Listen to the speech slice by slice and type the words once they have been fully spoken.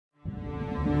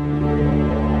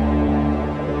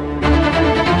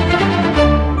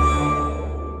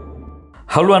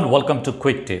Hello and welcome to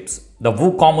Quick Tips, the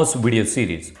WooCommerce video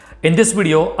series. In this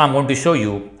video, I'm going to show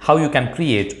you how you can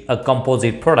create a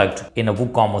composite product in a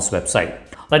WooCommerce website.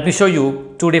 Let me show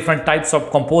you two different types of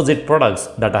composite products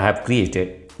that I have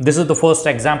created. This is the first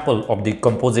example of the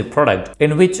composite product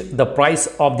in which the price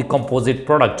of the composite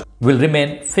product will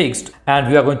remain fixed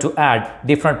and we are going to add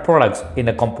different products in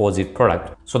a composite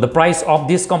product. So the price of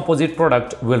this composite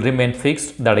product will remain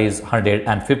fixed, that is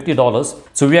 $150.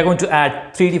 So we are going to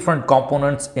add three different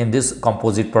components in this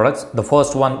composite products. The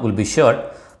first one will be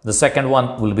shirt, the second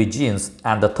one will be jeans,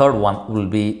 and the third one will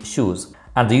be shoes.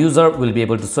 And the user will be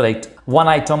able to select one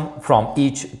item from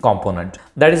each component.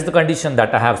 That is the condition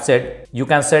that I have set. You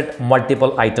can set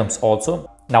multiple items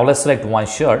also. Now let's select one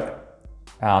shirt.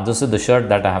 This is the shirt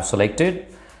that I have selected.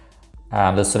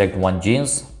 And let's select one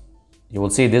jeans. You will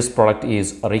see this product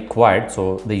is required,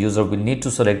 so the user will need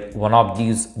to select one of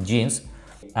these jeans.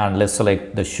 And let's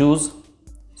select the shoes.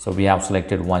 So we have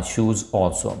selected one shoes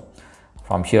also.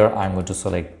 From here I'm going to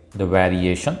select the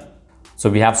variation. So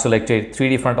we have selected three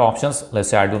different options. Let's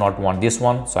say I do not want this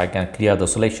one, so I can clear the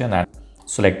selection and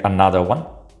select another one.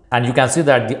 And you can see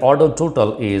that the order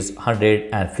total is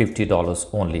 $150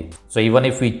 only. So even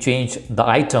if we change the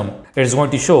item, it is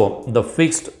going to show the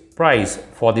fixed price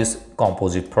for this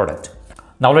composite product.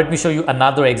 Now let me show you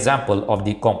another example of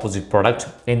the composite product.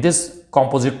 In this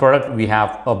composite product, we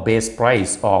have a base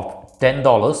price of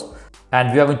 $10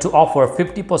 and we are going to offer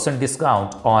 50%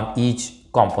 discount on each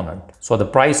component. So the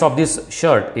price of this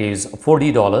shirt is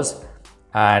 $40,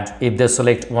 and if they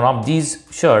select one of these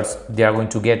shirts, they are going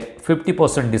to get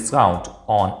 50% discount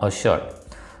on a shirt.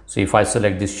 So if I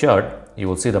select this shirt, you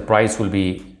will see the price will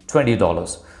be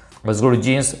 $20. Let's go to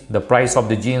jeans. The price of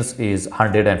the jeans is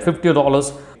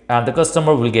 $150 and the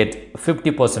customer will get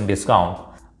 50% discount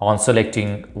on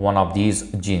selecting one of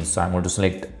these jeans. So I'm going to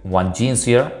select one jeans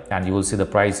here and you will see the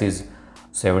price is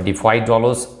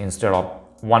 $75 instead of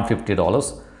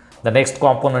 $150. The next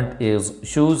component is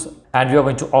shoes and we are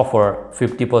going to offer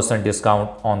 50%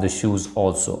 discount on the shoes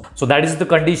also. So that is the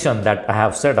condition that I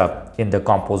have set up in the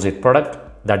composite product,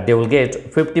 that they will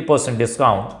get 50%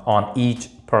 discount on each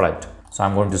product. So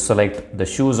I'm going to select the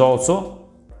shoes also.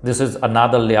 This is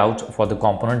another layout for the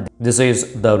component. This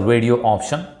is the radio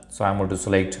option. So I'm going to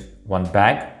select one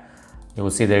bag. You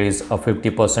will see there is a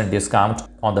 50% discount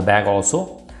on the bag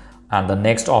also. And the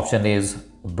next option is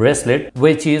bracelet,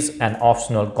 which is an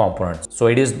optional component. So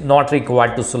it is not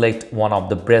required to select one of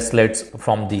the bracelets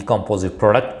from the composite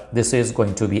product. This is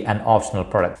going to be an optional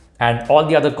product. And all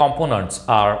the other components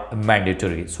are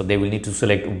mandatory. So they will need to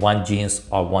select one jeans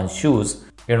or one shoes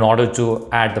in order to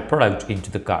add the product into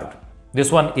the cart.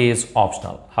 This one is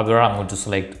optional. However, I'm going to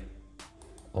select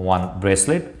one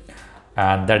bracelet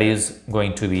and that is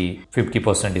going to be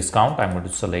 50% discount. I'm going to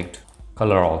select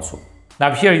color also.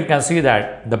 Now here you can see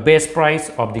that the base price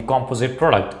of the composite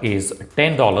product is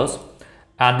 $10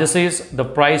 and this is the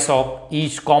price of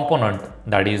each component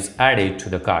that is added to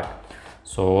the cart.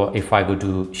 So if I go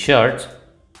to shirts,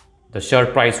 the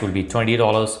shirt price will be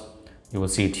 $20. You will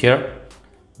see it here.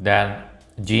 Then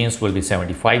jeans will be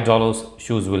 $75,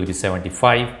 shoes will be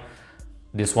 $75.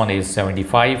 This one is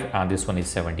 $75 and this one is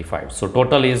 $75. So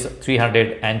total is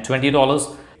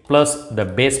 $320 plus the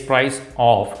base price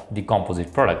of the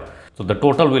composite product. So the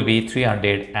total will be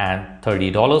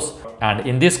 $330 and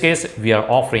in this case we are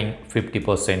offering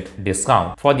 50%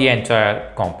 discount for the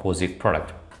entire composite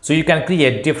product. So you can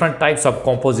create different types of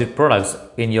composite products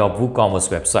in your WooCommerce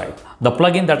website. The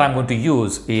plugin that I'm going to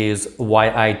use is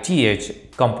YITH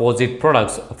Composite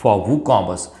Products for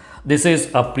WooCommerce. This is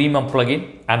a premium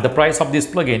plugin and the price of this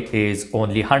plugin is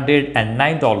only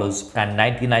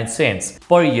 $109.99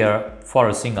 per year for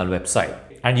a single website.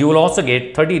 And you will also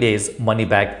get 30 days money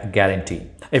back guarantee.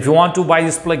 If you want to buy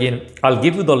this plugin, I'll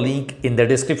give you the link in the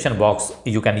description box.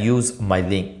 You can use my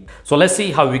link. So let's see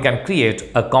how we can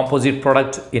create a composite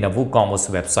product in a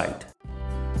WooCommerce website.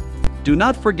 Do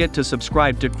not forget to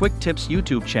subscribe to Quick Tips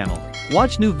YouTube channel.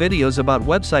 Watch new videos about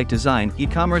website design,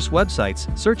 e-commerce websites,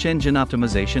 search engine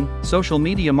optimization, social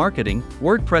media marketing,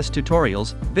 WordPress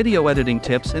tutorials, video editing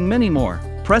tips, and many more.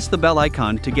 Press the bell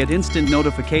icon to get instant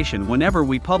notification whenever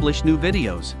we publish new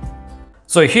videos.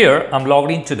 So here I'm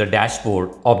logged into the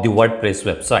dashboard of the WordPress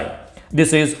website.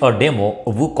 This is a demo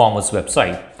of WooCommerce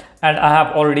website and I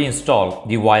have already installed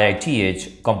the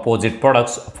YITH Composite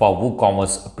Products for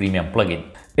WooCommerce Premium plugin.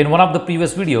 In one of the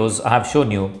previous videos, I have shown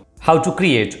you how to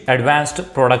create advanced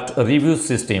product review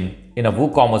system in a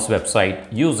WooCommerce website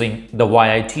using the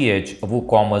YITH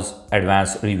WooCommerce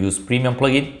Advanced Reviews Premium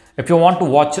plugin. If you want to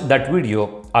watch that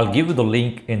video, I'll give you the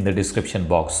link in the description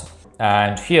box.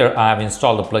 And here I have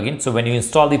installed the plugin. So when you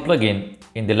install the plugin,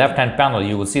 in the left hand panel,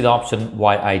 you will see the option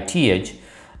YITH.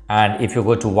 And if you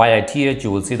go to YITH,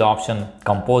 you will see the option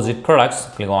composite products.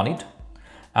 Click on it.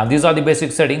 And these are the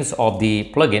basic settings of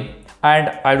the plugin. And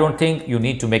I don't think you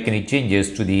need to make any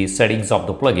changes to the settings of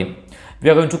the plugin. We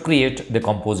are going to create the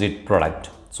composite product.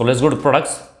 So let's go to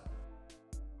products.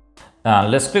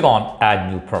 And let's click on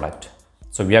add new product.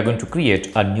 So we are going to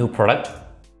create a new product.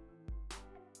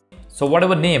 So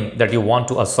whatever name that you want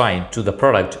to assign to the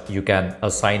product, you can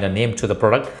assign a name to the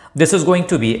product. This is going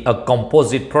to be a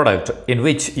composite product in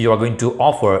which you are going to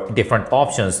offer different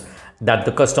options that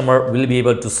the customer will be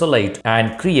able to select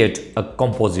and create a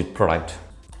composite product.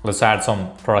 Let's add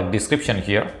some product description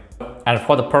here. And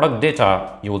for the product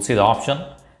data, you will see the option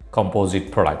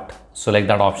composite product. Select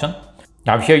that option.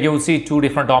 Now here you will see two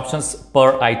different options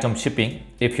per item shipping.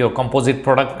 If your composite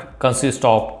product consists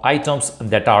of items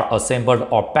that are assembled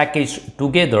or packaged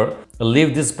together,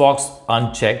 leave this box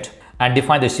unchecked and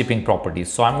define the shipping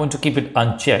properties. So I'm going to keep it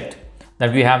unchecked.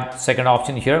 Then we have second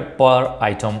option here, per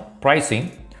item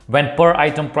pricing. When per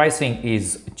item pricing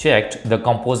is checked, the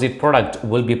composite product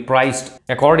will be priced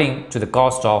according to the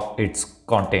cost of its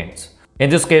contents.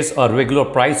 In this case, a regular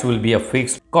price will be a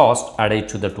fixed cost added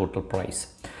to the total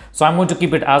price. So I'm going to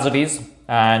keep it as it is,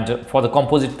 and for the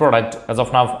composite product, as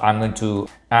of now, I'm going to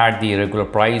add the regular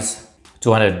price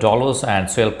 $200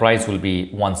 and sale price will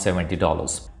be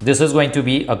 $170. This is going to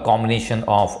be a combination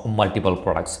of multiple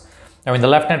products. Now in the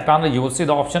left hand panel, you will see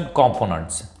the option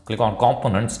components. Click on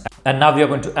components, and now we are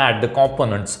going to add the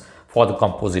components for the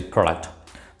composite product.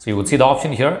 So you will see the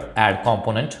option here, add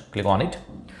component. Click on it.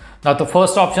 Now the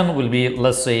first option will be,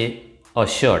 let's say, a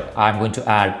shirt. I'm going to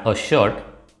add a shirt.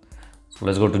 So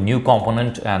let's go to new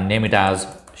component and name it as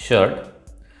shirt,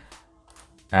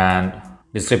 and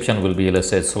description will be, let's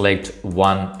say, select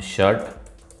one shirt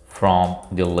from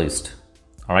the list.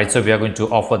 All right, so we are going to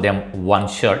offer them one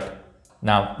shirt.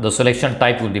 Now the selection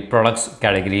type will be products,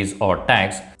 categories or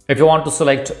tags. If you want to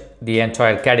select the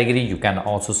entire category, you can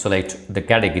also select the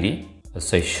category. Let's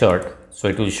say shirt, so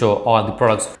it will show all the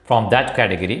products from that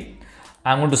category.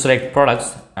 I'm going to select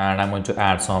products and I'm going to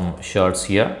add some shirts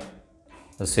here.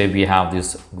 Let's say we have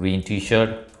this green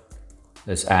t-shirt.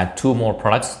 Let's add two more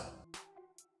products.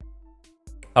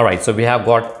 All right, so we have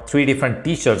got three different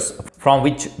t-shirts from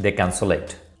which they can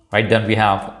select. Right, then we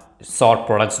have sort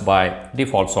products by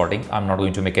default sorting. I'm not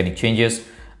going to make any changes.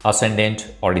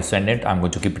 Ascendant or descendant, I'm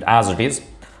going to keep it as it is.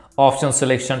 Option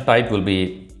selection type will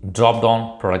be drop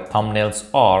down, product thumbnails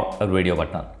or a radio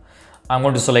button. I'm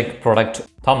going to select product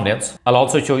thumbnails. I'll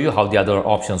also show you how the other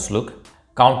options look.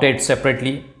 Counted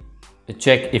separately.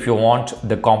 Check if you want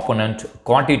the component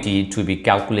quantity to be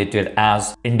calculated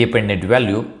as independent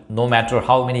value, no matter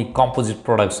how many composite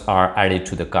products are added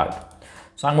to the cart.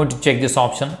 So I'm going to check this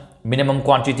option. Minimum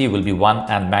quantity will be 1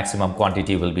 and maximum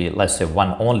quantity will be, let's say,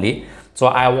 1 only. So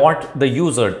I want the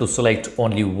user to select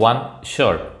only one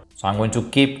shirt. So I'm going to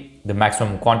keep the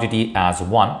maximum quantity as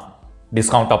 1.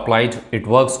 Discount applied. It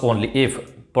works only if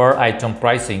per item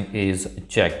pricing is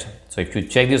checked. So if you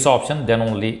check this option, then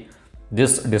only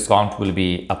this discount will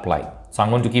be applied. So I'm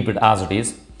going to keep it as it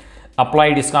is.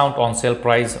 Apply discount on sale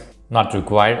price, not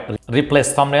required.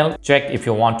 Replace thumbnail, check if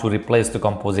you want to replace the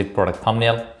composite product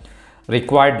thumbnail.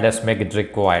 Required, let's make it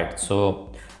required.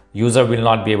 So user will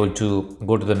not be able to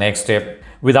go to the next step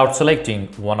without selecting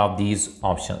one of these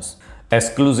options.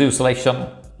 Exclusive selection,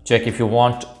 check if you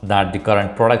want that the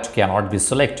current product cannot be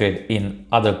selected in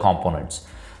other components.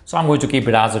 So I'm going to keep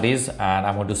it as it is and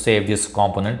I'm going to save this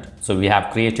component. So we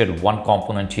have created one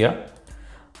component here.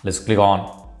 Let's click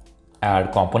on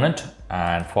add component,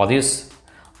 and for this,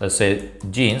 let's say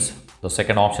jeans. The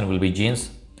second option will be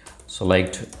jeans.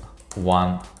 Select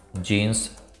one jeans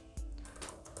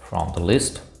from the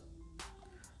list,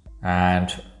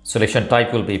 and selection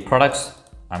type will be products.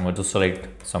 I'm going to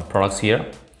select some products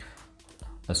here.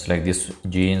 Let's select this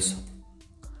jeans.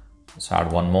 Let's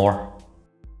add one more.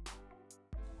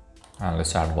 And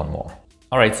let's add one more.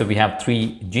 All right, so we have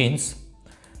 3 jeans.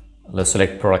 Let's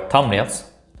select product thumbnails,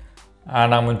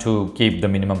 and I'm going to keep the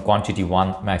minimum quantity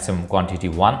 1, maximum quantity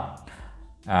 1,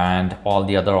 and all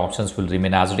the other options will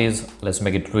remain as it is. Let's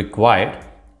make it required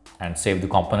and save the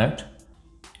component.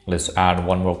 Let's add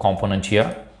one more component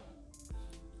here.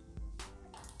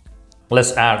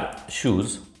 Let's add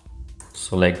shoes.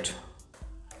 Select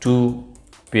 2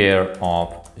 pair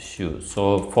of shoes.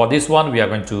 So for this one, we are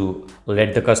going to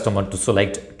let the customer to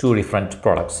select 2 different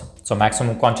products. So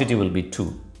maximum quantity will be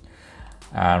 2.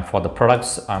 And for the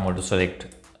products, I'm going to select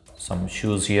some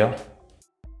shoes here.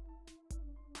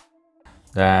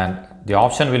 Then the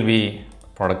option will be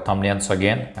product thumbnails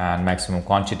again, and maximum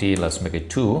quantity, let's make it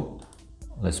 2.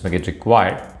 Let's make it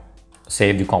required.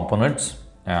 Save the components.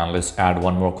 and let's add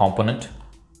one more component.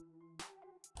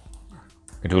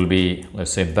 It will be,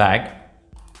 let's say, bag.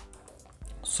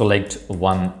 Select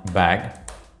one bag,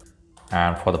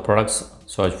 and for the products,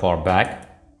 search for bag.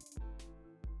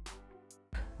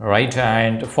 Right,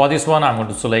 and for this one I'm going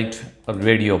to select a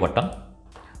radio button.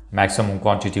 Maximum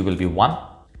quantity will be 1,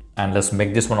 and let's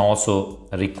make this one also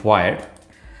required.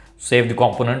 Save the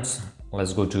components.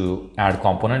 Let's go to add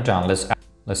component, and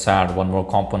let's add one more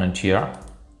component here.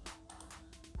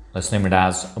 Let's name it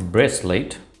as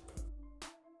bracelet.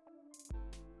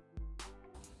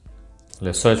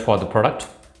 Let's search for the product,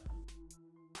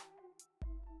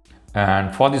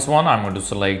 and for this one I'm going to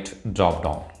select drop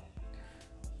down,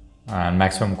 and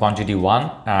maximum quantity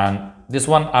 1, and this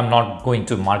one I'm not going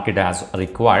to mark it as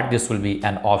required. This will be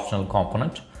an optional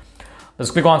component.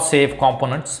 Let's click on save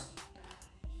components.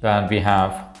 Then we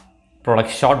have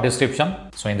product short description.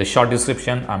 So in the short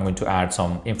description I'm going to add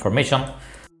some information.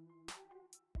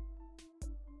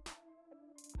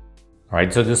 All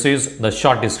right, so this is the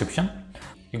short description.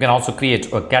 You can also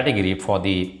create a category for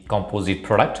the composite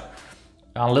product.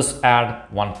 And let's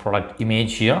add one product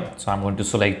image here. So I'm going to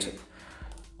select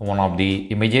one of the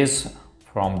images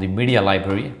from the media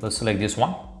library. Let's select this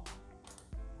one.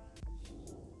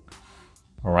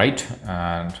 All right,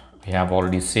 and we have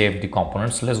already saved the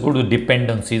components. Let's go to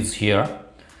dependencies here,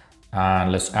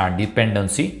 and let's add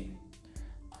dependency.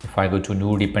 If I go to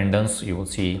new dependence, you will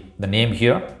see the name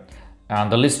here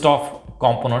and the list of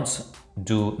components.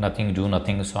 Do nothing.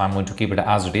 So I'm going to keep it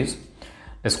as it is.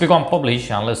 Let's click on publish,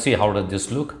 and let's see how does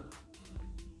this look.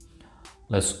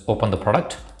 Let's open the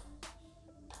product,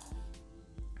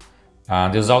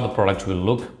 and this is how the product will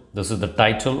look. This is the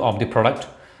title of the product.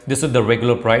 This is the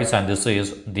regular price, and this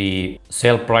is the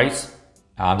sale price.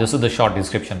 This is the short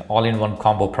description. All-in-one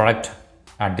combo product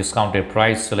at discounted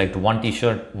price. Select one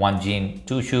t-shirt, one jean,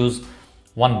 2 shoes,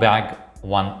 1 bag,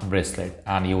 1 bracelet,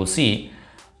 and you will see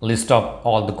list of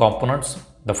all the components.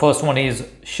 The first one is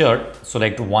shirt.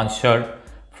 Select one shirt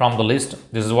from the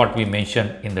list. This is what we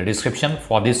mentioned in the description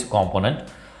for this component.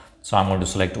 So I'm going to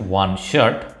select one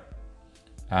shirt,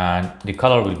 and the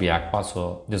color will be aqua.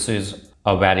 So this is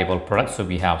a variable product. So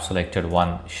we have selected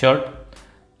one shirt.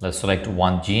 Let's select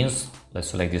one jeans. Let's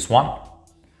select this one,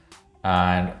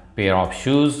 and pair of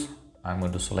shoes. I'm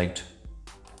going to select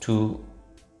 2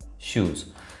 shoes.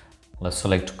 Let's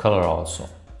select color also.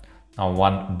 Now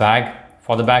one bag.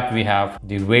 For the bag we have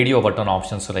the radio button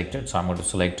option selected, so I'm going to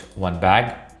select one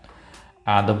bag,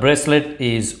 and the bracelet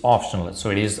is optional,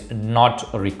 so it is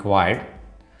not required,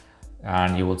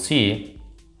 and you will see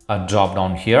a drop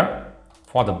down here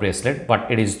for the bracelet, but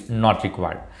it is not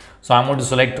required. So I'm going to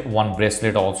select one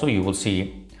bracelet also. You will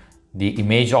see the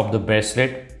image of the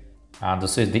bracelet, and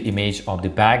this is the image of the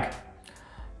bag,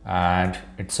 and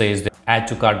it says the add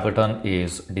to cart button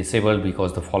is disabled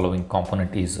because the following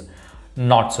component is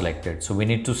not selected. So we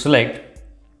need to select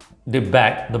the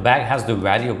bag. The bag has the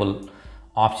variable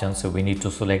option, so we need to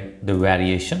select the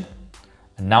variation,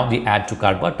 and now the add to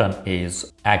cart button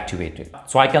is activated.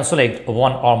 So I can select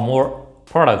one or more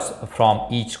products from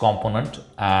each component,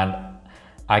 and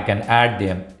I can add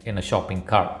them in a shopping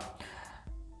cart,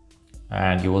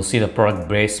 and you will see the product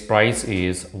base price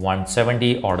is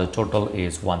 170, or the total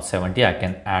is 170. I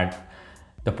can add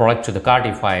the product to the cart.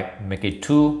 If I make it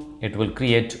 2, it will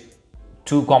create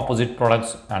 2 composite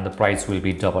products, and the price will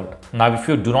be doubled. Now if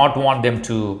you do not want them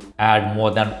to add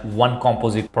more than 1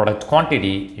 composite product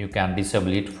quantity, you can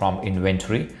disable it from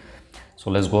inventory. So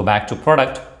let's go back to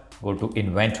product, go to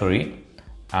inventory,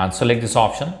 and select this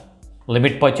option,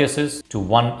 limit purchases to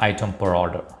 1 item per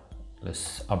order.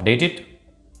 Let's update it.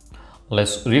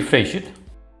 Let's refresh it,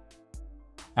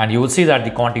 and you will see that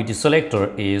the quantity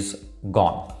selector is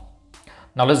gone.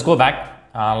 Now let's go back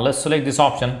and let's select this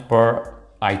option, per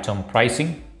item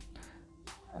pricing,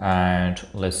 and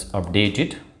let's update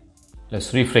it.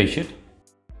 Let's refresh it.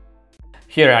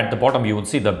 Here at the bottom you will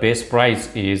see the base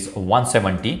price is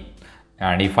 170,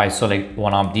 and if I select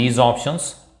one of these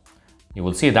options, you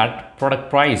will see that product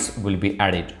price will be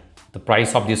added. The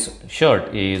price of this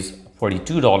shirt is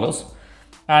 $42,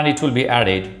 and it will be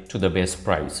added to the base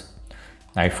price.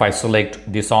 Now if I select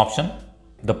this option,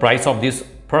 the price of this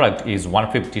product is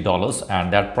 $150,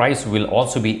 and that price will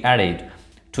also be added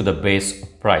to the base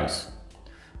price.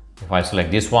 If I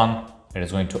select this one, it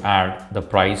is going to add the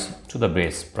price to the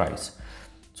base price.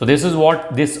 So this is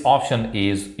what this option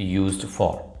is used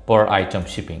for, per item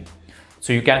shipping.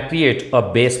 So you can create a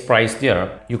base price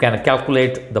there. You can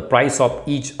calculate the price of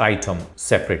each item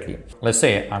separately. Let's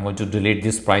say I'm going to delete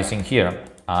this pricing here,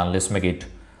 and let's make it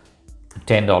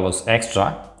 $10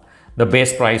 extra. The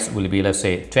base price will be, let's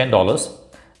say, $10,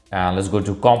 and let's go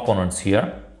to components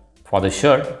here. For the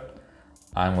shirt,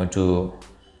 I'm going to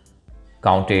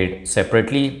count it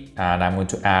separately and I'm going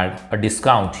to add a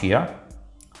discount here.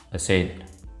 Let's say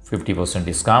 50%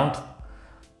 discount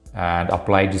and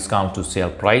apply discount to sale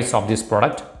price of this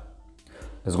product.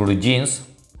 Let's go to jeans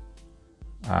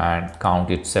and count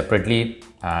it separately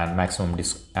and maximum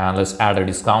and let's add a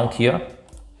discount here.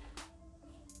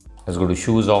 Let's go to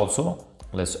shoes also.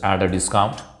 Let's add a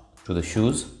discount to the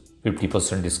shoes,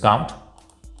 50% discount.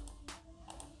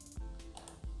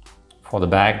 For the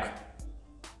bag,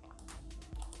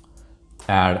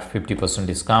 add 50%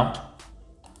 discount.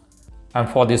 And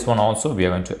for this one also, we are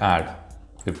going to add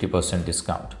 50%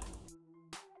 discount.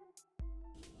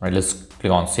 Right, let's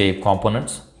click on Save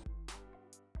Components,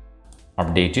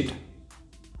 update it.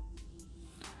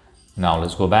 Now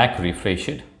let's go back, refresh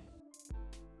it.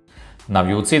 Now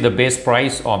you will see the base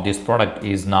price of this product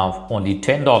is now only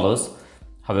 $10.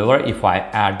 However, if I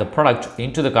add the product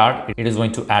into the cart, it is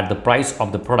going to add the price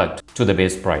of the product to the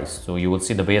base price. So you will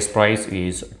see the base price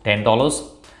is $10.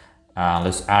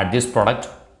 Let's add this product.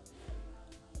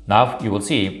 Now you will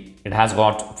see it has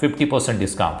got 50%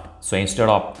 discount. So instead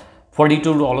of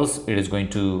 $42, it is going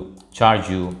to charge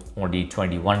you only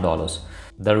 $21.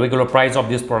 The regular price of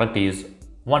this product is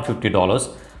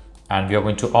 $150 and we are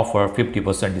going to offer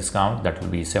 50% discount, that will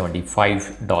be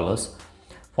 $75.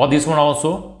 For this one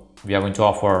also, we are going to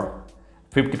offer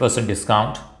 50%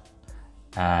 discount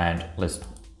and let's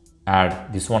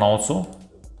add this one also,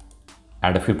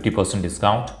 add a 50%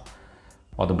 discount.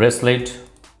 For the bracelet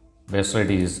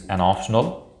is an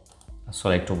optional.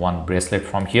 Select one bracelet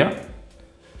from here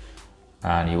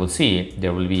and you will see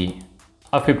there will be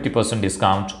a 50%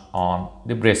 discount on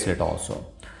the bracelet also.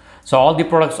 So all the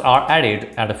products are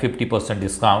added at a 50%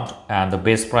 discount and the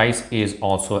base price is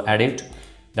also added,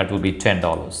 that will be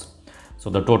 $10. So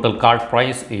the total cart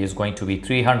price is going to be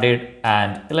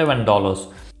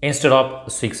 $311 instead of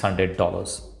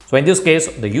 $600. So in this case,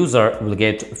 the user will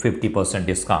get 50%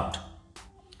 discount.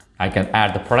 I can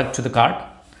add the product to the cart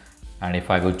and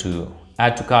if I go to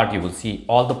add to cart, you will see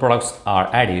all the products are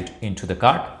added into the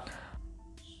cart.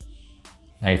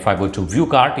 And if I go to view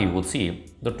cart, you will see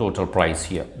the total price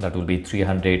here, that will be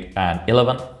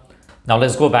 $311. Now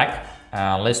let's go back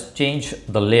and let's change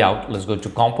the layout. Let's go to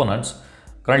components.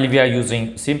 Currently we are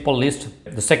using simple list.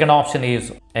 The second option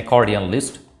is accordion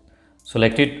list.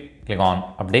 Select it, click on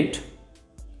update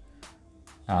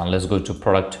and let's go to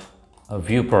product,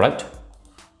 view product.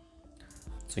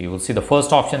 So you will see the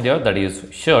first option there, that is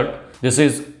shirt. This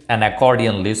is an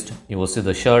accordion list. You will see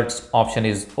the shirts option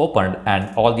is opened and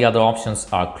all the other options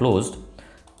are closed.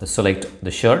 Let's select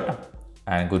the shirt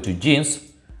and go to jeans.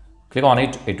 Click on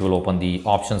it, it will open the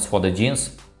options for the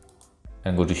jeans.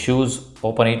 And go to shoes,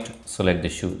 open it, select the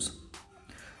shoes.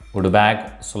 Go to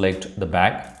bag, select the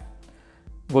bag.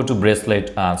 Go to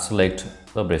bracelet and select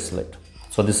the bracelet.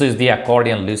 So this is the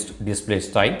accordion list display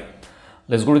style.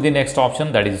 Let's go to the next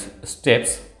option, that is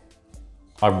steps,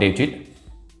 update it.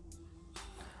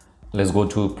 Let's go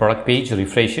to product page,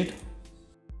 refresh it.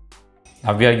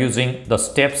 Now we are using the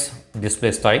steps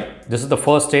display style. This is the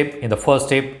first step. In the first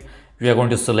step, we are going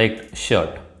to select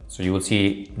shirt. So you will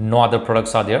see no other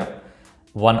products are there,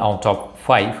 1 out of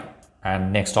 5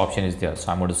 and next option is there.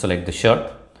 So I'm going to select the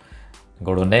shirt,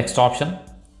 go to next option.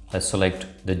 Let's select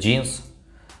the jeans,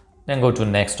 then go to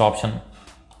next option,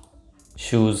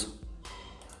 shoes,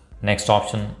 next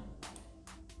option,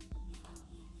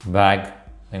 bag,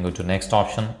 then go to next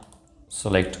option,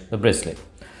 select the bracelet.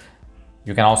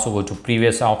 You can also go to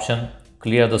previous option,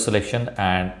 clear the selection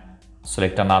and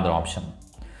select another option.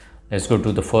 Let's go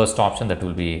to the first option, that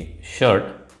will be shirt,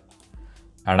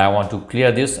 and I want to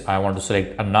clear this. I want to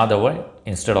select another one.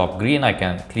 Instead of green, I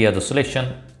can clear the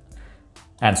selection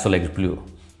and select blue,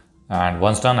 and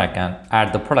once done, I can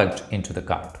add the product into the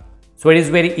cart. So it is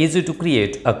very easy to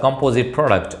create a composite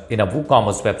product in a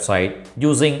WooCommerce website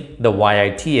using the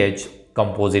YITH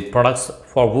Composite products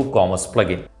for WooCommerce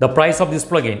plugin. The price of this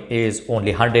plugin is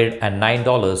only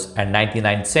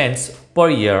 $109.99 per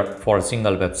year for a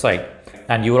single website,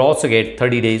 and you will also get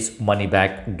 30 days money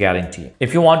back guarantee.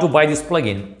 If you want to buy this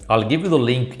plugin, I'll give you the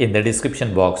link in the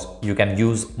description box. You can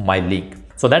use my link.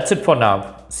 So that's it for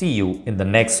now. See you in the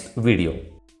next video.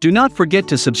 Do not forget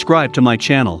to subscribe to my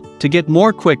channel to get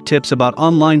more quick tips about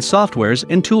online softwares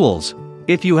and tools.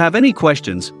 If you have any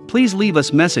questions, please leave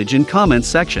us message in comments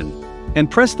section. And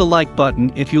press the like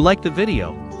button if you like the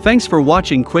video. Thanks for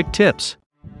watching Quick Tips.